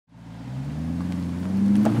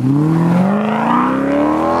JayEmm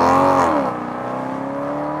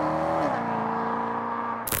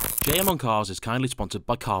on Cars is kindly sponsored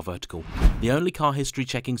by Car Vertical, the only car history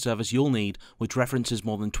checking service you'll need, which references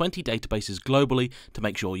more than 20 databases globally to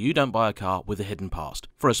make sure you don't buy a car with a hidden past.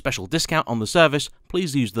 For a special discount on the service,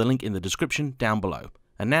 please use the link in the description down below.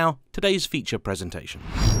 And now, today's feature presentation.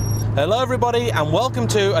 Hello everybody and welcome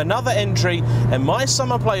to another entry in my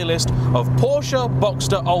summer playlist of Porsche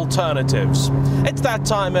Boxster alternatives. It's that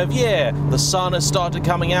time of year, the sun has started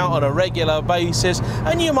coming out on a regular basis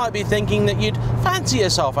and you might be thinking that you'd fancy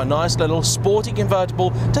yourself a nice little sporty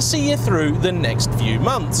convertible to see you through the next few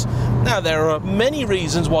months. Now there are many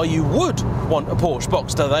reasons why you would want a Porsche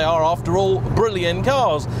Boxster, they are after all brilliant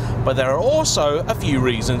cars, but there are also a few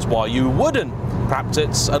reasons why you wouldn't. Perhaps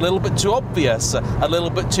it's a little bit too obvious, a little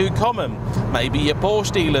bit too common. Maybe your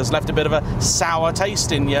Porsche dealer's left a bit of a sour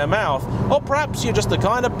taste in your mouth. Or perhaps you're just the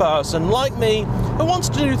kind of person like me who wants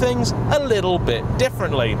to do things a little bit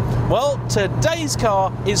differently. Well, today's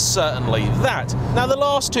car is certainly that. Now, the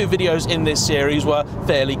last two videos in this series were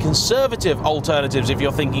fairly conservative alternatives if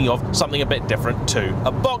you're thinking of something a bit different to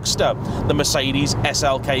a Boxster. The Mercedes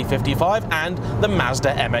SLK 55 and the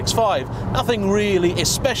Mazda MX-5. Nothing really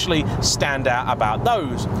especially stand out about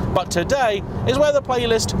those. But today is where the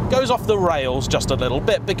playlist goes off the rails just a little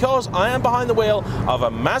bit because I am behind the wheel of a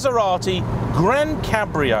Maserati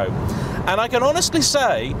GranCabrio. And I can honestly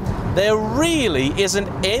say there really isn't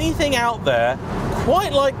anything out there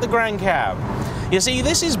quite like the Gran Cab. You see,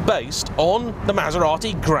 this is based on the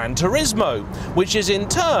Maserati GranTurismo, which is in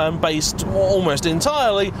turn based almost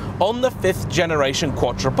entirely on the 5th generation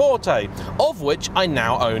Quattroporte, of which I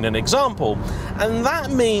now own an example. And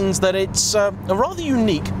that means that it's a rather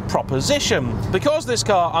unique proposition. Because this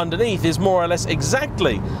car underneath is more or less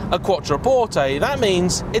exactly a Quattroporte, that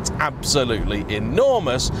means it's absolutely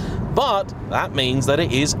enormous. But that means that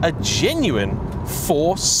it is a genuine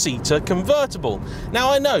 4-seater convertible.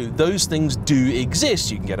 Now I know those things do exist.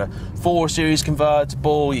 You can get a 4 Series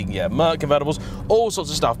convertible, you can get Merc convertibles, all sorts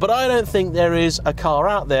of stuff, but I don't think there is a car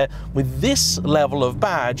out there with this level of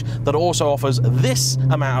badge that also offers this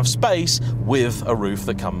amount of space with a roof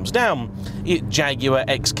that comes down. Jaguar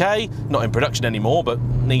XK, not in production anymore, but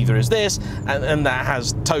neither is this, and that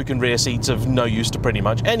has token rear seats of no use to pretty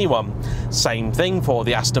much anyone. Same thing for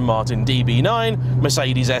the Aston Martin DB9.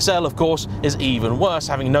 Mercedes SL, of course, is even worse,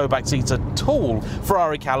 having no back seats at all.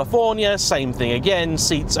 Ferrari California, same thing again,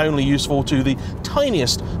 seats only useful to the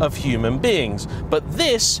tiniest of human beings. But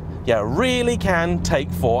this, you really can take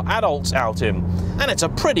 4 adults out in. And it's a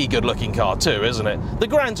pretty good looking car too, isn't it? The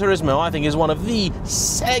GranTurismo, I think, is one of the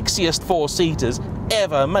sexiest 4-seaters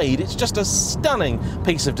ever made. It's just a stunning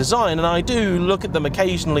piece of design, and I do look at them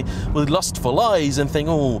occasionally with lustful eyes and think,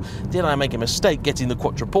 oh, did I make a mistake getting the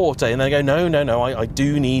Quattroporte? And they go, no, I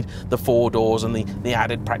do need the 4 doors and the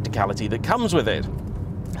added practicality that comes with it.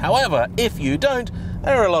 However, if you don't,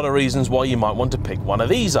 there are a lot of reasons why you might want to pick one of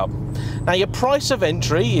these up. Now, your price of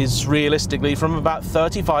entry is realistically from about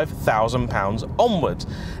 £35,000 onwards.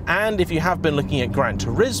 And if you have been looking at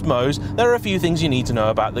GranTurismos, there are a few things you need to know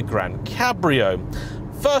about the GranCabrio.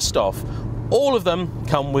 First off, all of them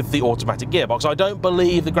come with the automatic gearbox. I don't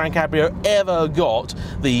believe the GranCabrio ever got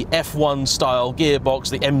the F1 style gearbox,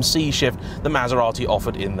 the MC shift that Maserati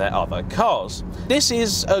offered in their other cars. This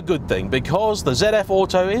is a good thing because the ZF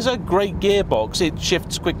Auto is a great gearbox. It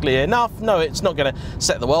shifts quickly enough. No, it's not going to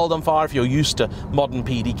set the world on fire if you're used to modern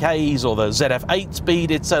PDKs or the ZF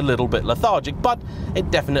 8-speed. It's a little bit lethargic, but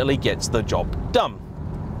it definitely gets the job done.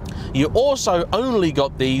 You also only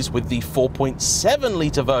got these with the 4.7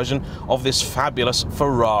 litre version of this fabulous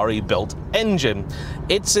Ferrari-built engine.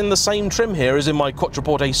 It's in the same trim here as in my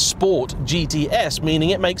Quattroporte Sport GTS,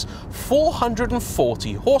 meaning it makes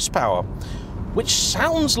 440 horsepower, which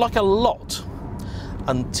sounds like a lot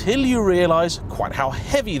until you realise quite how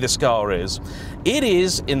heavy this car is. It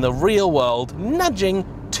is, in the real world, nudging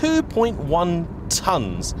 2.1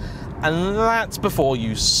 tonnes, and that's before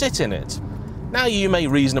you sit in it. Now, you may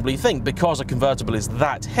reasonably think because a convertible is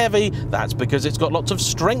that heavy, that's because it's got lots of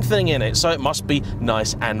strengthening in it, so it must be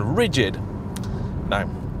nice and rigid. No,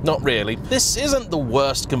 not really. This isn't the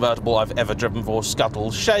worst convertible I've ever driven for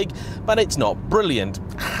scuttle shake, but it's not brilliant.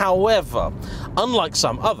 However, unlike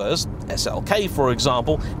some others, SLK for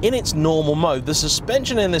example, in its normal mode, the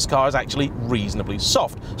suspension in this car is actually reasonably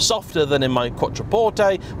soft, softer than in my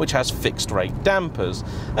Quattroporte, which has fixed rate dampers,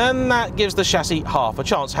 and that gives the chassis half a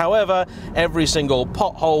chance. However, every single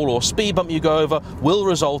pothole or speed bump you go over will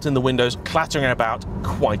result in the windows clattering about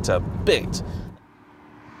quite a bit.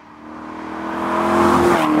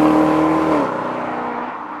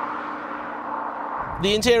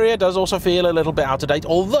 The interior does also feel a little bit out of date,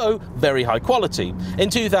 although very high quality. In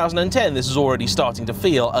 2010, this is already starting to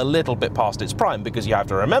feel a little bit past its prime, because you have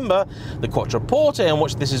to remember the Quattroporte on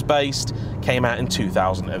which this is based came out in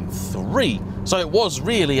 2003. So it was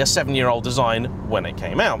really a 7-year-old design when it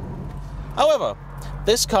came out. However,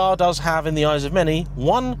 this car does have, in the eyes of many,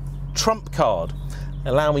 one trump card.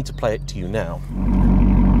 Allow me to play it to you now.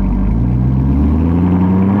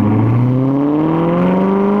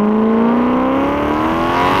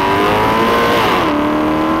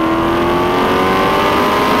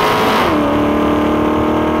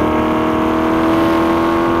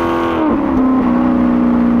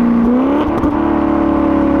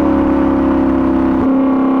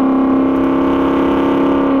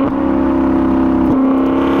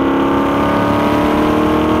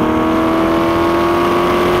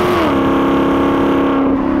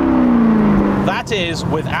 Is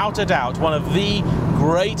without a doubt one of the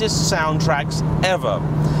greatest soundtracks ever.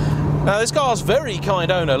 Now, this car's very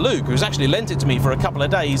kind owner Luke, who's actually lent it to me for a couple of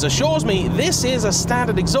days, assures me this is a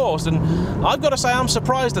standard exhaust, and I've got to say I'm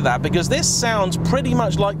surprised at that, because this sounds pretty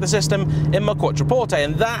much like the system in my Quattroporte,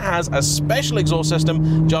 and that has a special exhaust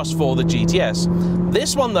system just for the GTS.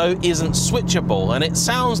 This one though isn't switchable, and it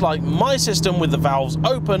sounds like my system with the valves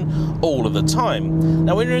open all of the time.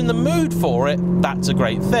 Now, when you're in the mood for it, that's a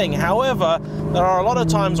great thing. However, there are a lot of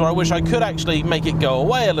times where I wish I could actually make it go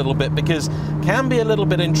away a little bit, because it can be a little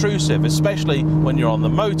bit intrusive, especially when you're on the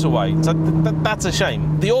motorway. So that's a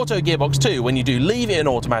shame. The auto gearbox too, when you do leave it in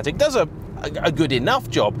automatic, does a good enough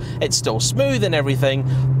job. It's still smooth and everything,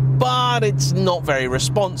 but it's not very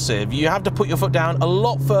responsive. You have to put your foot down a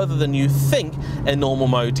lot further than you think in normal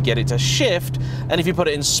mode to get it to shift, and if you put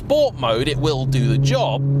it in sport mode it will do the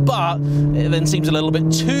job, but it then seems a little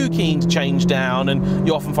bit too keen to change down, and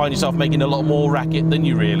you often find yourself making a lot more racket than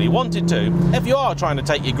you really wanted to. If you are trying to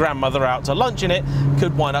take your grandmother out to lunch in it,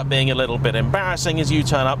 could wind up being a little bit embarrassing as you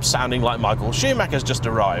turn up sounding like Michael Schumacher's just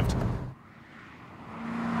arrived.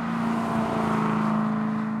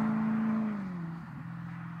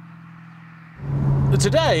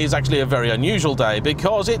 Today is actually a very unusual day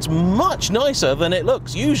because it's much nicer than it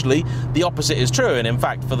looks. Usually the opposite is true, and in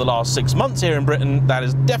fact for the last 6 months here in Britain that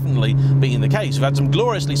has definitely been the case. We've had some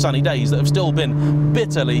gloriously sunny days that have still been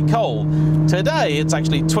bitterly cold. Today it's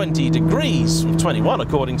actually 20 degrees, 21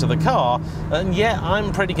 according to the car, and yet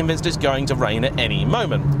I'm pretty convinced it's going to rain at any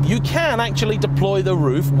moment. You can actually deploy the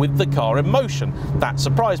roof with the car in motion. That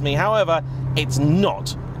surprised me. However, it's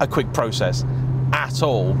not a quick process at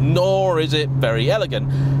all, nor is it very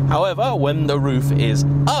elegant. However, when the roof is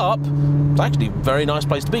up, it's actually a very nice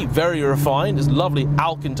place to be, very refined. It's a lovely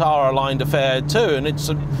Alcantara lined affair too, and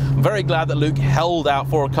I'm very glad that Luke held out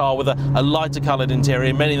for a car with a lighter coloured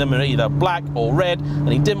interior. Many of them are either black or red, and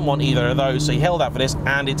he didn't want either of those, so he held out for this,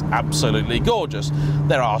 and it's absolutely gorgeous.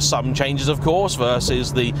 There are some changes, of course,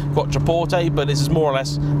 versus the Quattroporte, but this is more or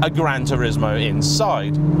less a GranTurismo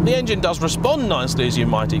inside. The engine does respond nicely, as you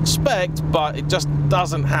might expect, but it just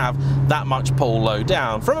doesn't have that much pull low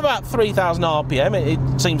down. From about 3,000 RPM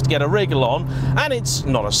it seems to get a wriggle on, and it's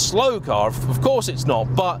not a slow car, of course it's not,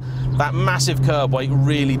 but that massive curb weight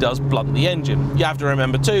really does blunt the engine. You have to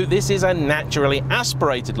remember too, this is a naturally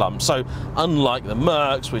aspirated lump, so unlike the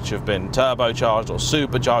Mercs, which have been turbocharged or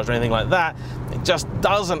supercharged or anything like that, it just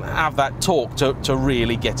doesn't have that torque to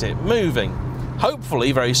really get it moving.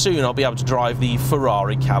 Hopefully very soon I'll be able to drive the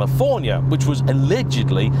Ferrari California, which was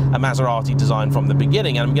allegedly a Maserati design from the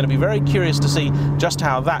beginning, and I'm going to be very curious to see just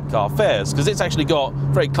how that car fares, because it's actually got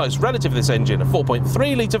very close relative to this engine, a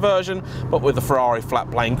 4.3 litre version, but with the Ferrari flat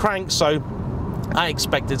plane crank, so I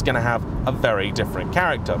expect it's going to have a very different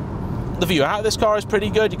character. The view out of this car is pretty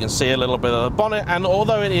good. You can see a little bit of the bonnet, and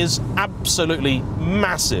although it is absolutely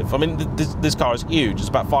massive, I mean this car is huge, it's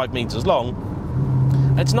about 5 meters long,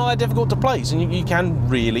 it's not that difficult to place, and you can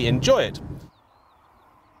really enjoy it.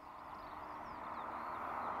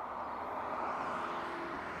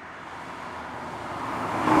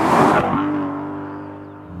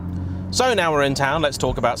 So now we're in town, let's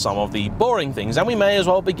talk about some of the boring things, and we may as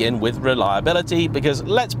well begin with reliability, because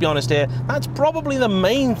let's be honest here, that's probably the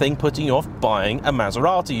main thing putting you off buying a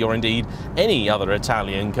Maserati or indeed any other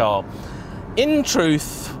Italian car. In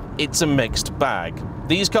truth, it's a mixed bag.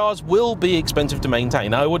 these cars will be expensive to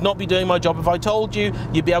maintain. I would not be doing my job if I told you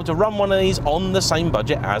you'd be able to run one of these on the same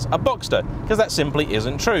budget as a Boxster, because that simply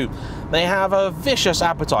isn't true. They have a vicious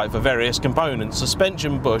appetite for various components,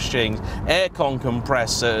 suspension bushings, aircon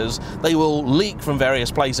compressors. They will leak from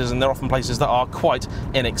various places, and they're often places that are quite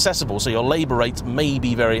inaccessible, so your labour rates may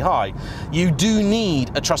be very high. You do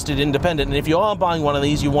need a trusted independent, and if you are buying one of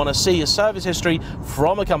these, you want to see a service history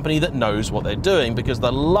from a company that knows what they're doing, because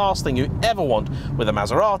the last thing you ever want with a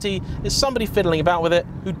Maserati is somebody fiddling about with it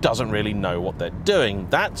who doesn't really know what they're doing.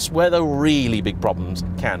 That's where the really big problems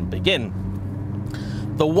can begin.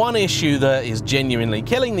 The one issue that is genuinely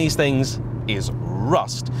killing these things is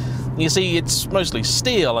rust. You see, it's mostly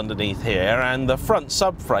steel underneath here, and the front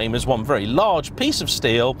subframe is one very large piece of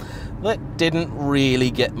steel that didn't really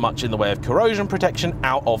get much in the way of corrosion protection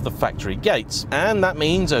out of the factory gates. And that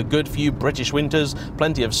means a good few British winters,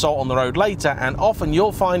 plenty of salt on the road later, and often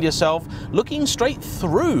you'll find yourself looking straight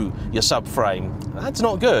through your subframe. That's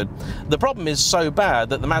not good. The problem is so bad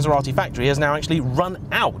that the Maserati factory has now actually run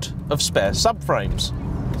out of spare subframes.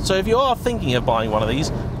 So if you are thinking of buying one of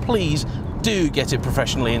these, please do get it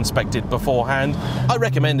professionally inspected beforehand. I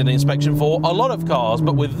recommend an inspection for a lot of cars,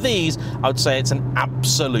 but with these, I would say it's an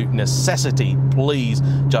absolute necessity. Please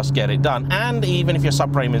just get it done. And even if your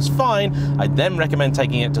subframe is fine, I then recommend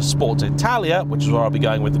taking it to Sports Italia, which is where I'll be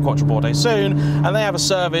going with the Quattroporte soon, and they have a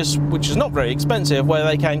service which is not very expensive, where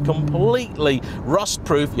they can completely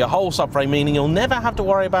rust-proof your whole subframe, meaning you'll never have to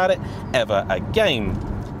worry about it ever again.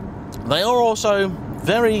 They are also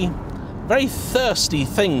very thirsty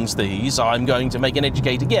things, these. I'm going to make an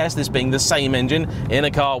educated guess, this being the same engine in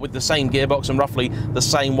a car with the same gearbox and roughly the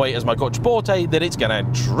same weight as my Quattroporte, that it's going to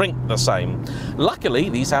drink the same. Luckily,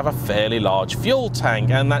 these have a fairly large fuel tank,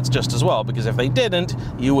 and that's just as well, because if they didn't,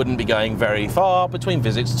 you wouldn't be going very far between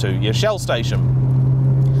visits to your Shell station.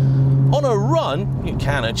 On a run, you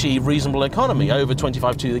can achieve reasonable economy. Over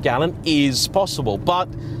 25 to the gallon is possible, but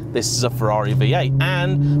this is a Ferrari V8,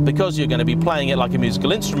 and because you're going to be playing it like a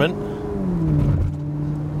musical instrument,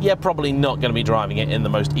 you're probably not going to be driving it in the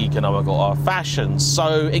most economical fashion.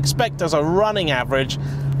 So expect, as a running average,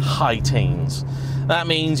 high teens. That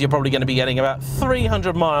means you're probably going to be getting about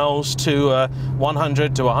 300 miles to a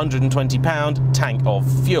 100 to 120 pound tank of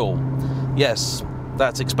fuel. Yes,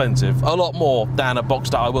 that's expensive. A lot more than a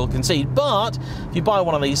Boxster, I will concede, but if you buy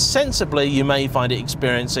one of these sensibly, you may find it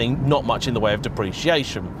experiencing not much in the way of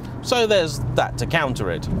depreciation. So there's that to counter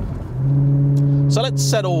it. So let's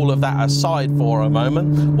set all of that aside for a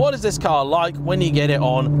moment. What is this car like when you get it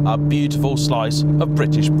on a beautiful slice of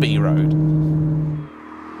British B-road?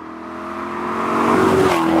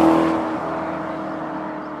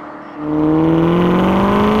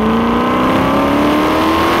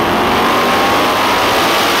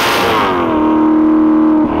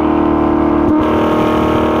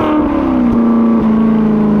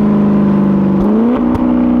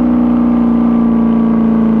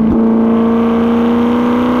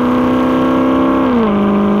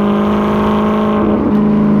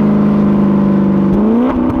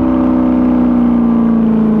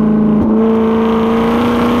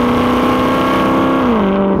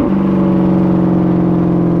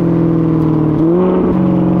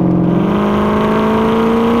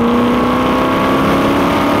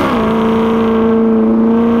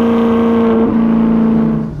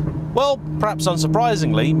 Perhaps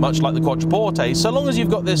unsurprisingly, much like the Quattroporte, so long as you've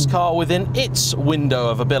got this car within its window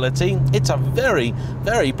of ability, it's a very,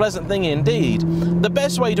 very pleasant thing indeed. The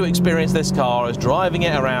best way to experience this car is driving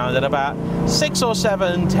it around at about 6 or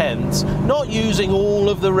 7 tenths, not using all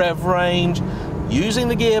of the rev range, using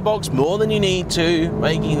the gearbox more than you need to,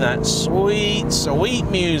 making that sweet, sweet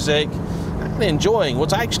music, and enjoying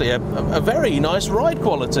what's actually a very nice ride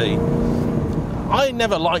quality. I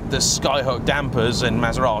never liked the skyhook dampers in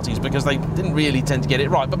Maseratis because they didn't really tend to get it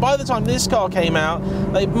right, but by the time this car came out,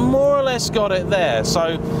 they more or less got it there.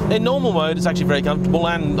 So in normal mode, it's actually very comfortable,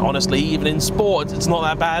 and honestly, even in sport, it's not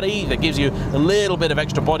that bad either. It gives you a little bit of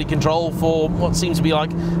extra body control for what seems to be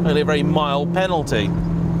like only a very mild penalty.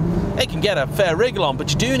 It can get a fair wriggle on,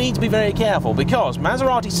 but you do need to be very careful, because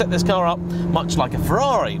Maserati set this car up much like a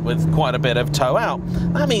Ferrari, with quite a bit of toe out.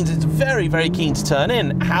 That means it's very, very keen to turn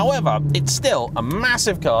in. However, it's still a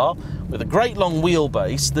massive car with a great long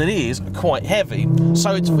wheelbase that is quite heavy,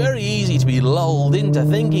 so it's very easy to be lulled into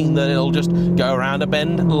thinking that it'll just go around a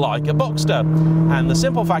bend like a Boxster, and the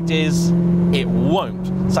simple fact is it won't.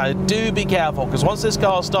 So do be careful, because once this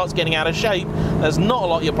car starts getting out of shape, there's not a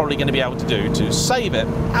lot you're probably going to be able to do to save it.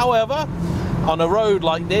 However, on a road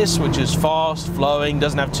like this, which is fast flowing,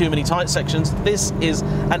 doesn't have too many tight sections, this is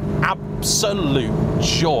an absolute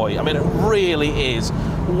joy. I mean, it really is.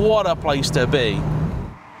 What a place to be.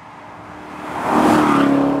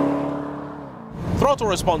 Throttle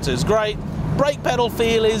response is great. Brake pedal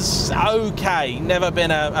feel is okay. Never been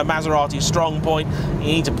a Maserati strong point. You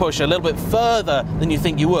need to push a little bit further than you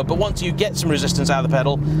think you would, but once you get some resistance out of the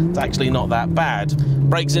pedal, it's actually not that bad.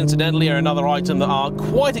 Brakes, incidentally, are another item that are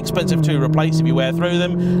quite expensive to replace if you wear through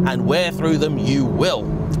them, and wear through them you will.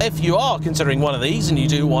 If you are considering one of these and you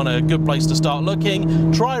do want a good place to start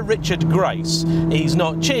looking, try Richard Grace. He's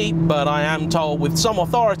not cheap, but I am told with some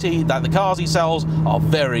authority that the cars he sells are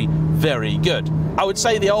very, very good. I would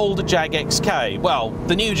say the old Jag XK, well,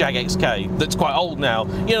 the new Jag XK, that's quite old now,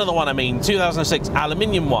 you know the one I mean, 2006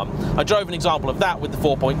 aluminium one. I drove an example of that with the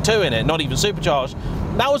 4.2 in it, not even supercharged.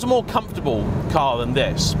 That was a more comfortable car than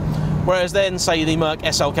this. Whereas then, say, the Merc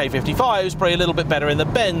SLK 55 was probably a little bit better in the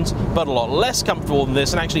bends, but a lot less comfortable than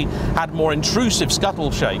this, and actually had more intrusive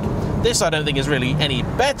scuttle shake. This I don't think is really any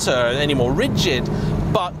better, any more rigid,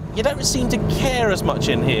 but you don't seem to care as much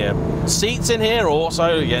in here. Seats in here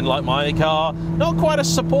also, again, like my car, not quite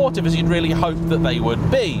as supportive as you'd really hope that they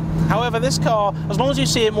would be. However, this car, as long as you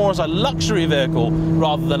see it more as a luxury vehicle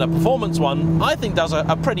rather than a performance one, I think does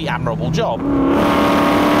a pretty admirable job.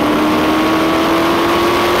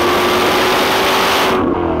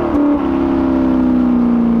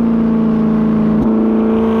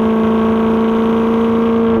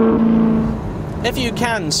 If you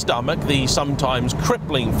can stomach the sometimes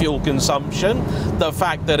crippling fuel consumption, the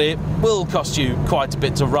fact that it will cost you quite a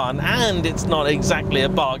bit to run, and it's not exactly a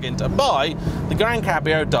bargain to buy, the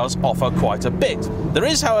GranCabrio does offer quite a bit. There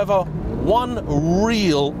is, however, one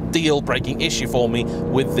real deal-breaking issue for me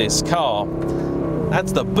with this car.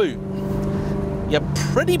 That's the boot. You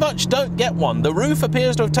pretty much don't get one. The roof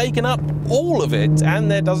appears to have taken up all of it,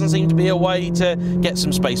 and there doesn't seem to be a way to get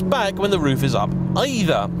some space back when the roof is up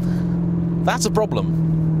either. That's a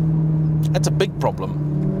problem. That's a big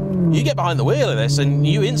problem. You get behind the wheel of this and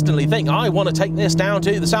you instantly think, I want to take this down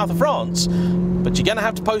to the south of France. But you're going to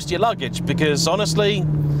have to post your luggage because, honestly,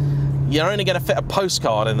 you're only going to fit a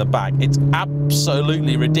postcard in the back. It's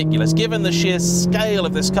absolutely ridiculous. Given the sheer scale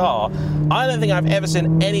of this car, I don't think I've ever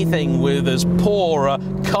seen anything with as poor a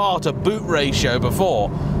car-to-boot ratio before.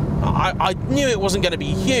 I knew it wasn't going to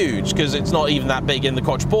be huge because it's not even that big in the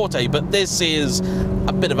Quattroporte, but this is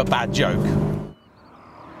a bit of a bad joke.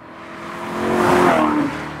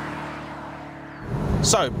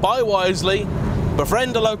 So, buy wisely,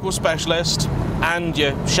 befriend a local specialist and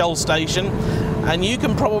your Shell station, and you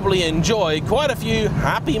can probably enjoy quite a few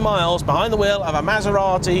happy miles behind the wheel of a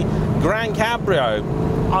Maserati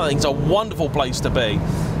GranCabrio. I think it's a wonderful place to be.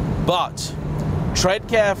 But tread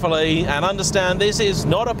carefully and understand this is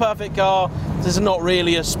not a perfect car. This is not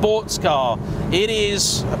really a sports car. It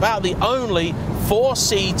is about the only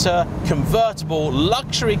four-seater convertible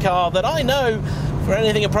luxury car that I know for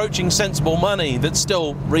anything approaching sensible money that's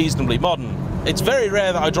still reasonably modern. It's very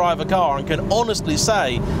rare that I drive a car and can honestly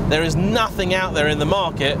say there is nothing out there in the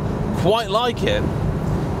market quite like it.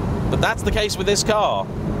 But that's the case with this car.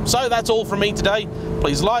 So that's all from me today.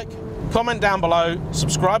 Please like, comment down below,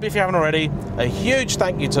 subscribe if you haven't already. A huge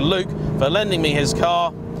thank you to Luke for lending me his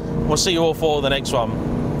car. We'll see you all for the next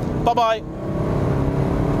one. Bye-bye.